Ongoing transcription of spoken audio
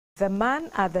The man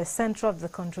at the center of the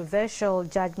controversial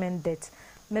judgment debt,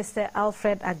 Mr.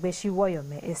 Alfred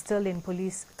Woyome, is still in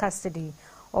police custody,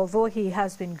 although he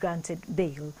has been granted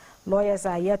bail. Lawyers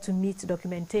are yet to meet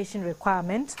documentation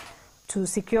requirements to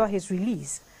secure his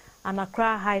release. An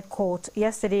Accra High Court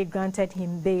yesterday granted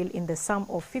him bail in the sum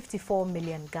of 54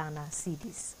 million Ghana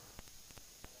cedis.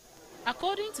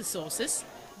 According to sources,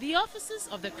 the officers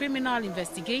of the Criminal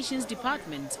Investigations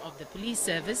Department of the Police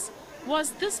Service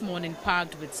was this morning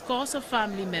packed with scores of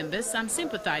family members and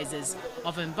sympathizers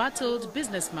of embattled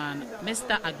businessman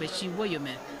Mr.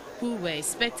 Woyome, who were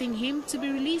expecting him to be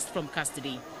released from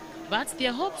custody. But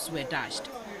their hopes were dashed,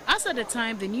 as at the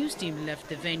time the news team left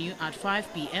the venue at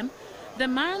 5 p.m., the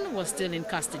man was still in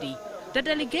custody. The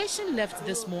delegation left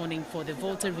this morning for the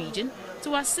Volta region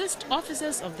to assist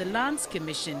officers of the Lands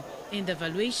Commission in the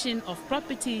valuation of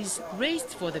properties raised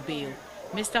for the bail.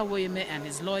 Mr. Woyome and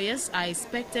his lawyers are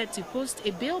expected to post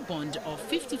a bail bond of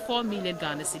 54 million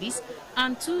Ghana cedis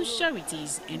and 2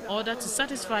 sureties in order to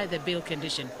satisfy the bail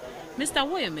condition. Mr.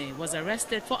 Woyome was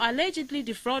arrested for allegedly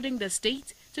defrauding the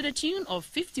state to the tune of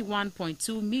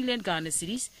 51.2 million Ghana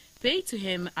cedis paid to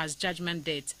him as judgment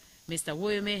debt. Mr.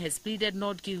 Woyome has pleaded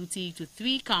not guilty to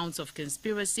 3 counts of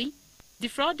conspiracy,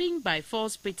 defrauding by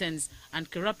false pretense, and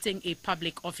corrupting a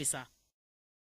public officer.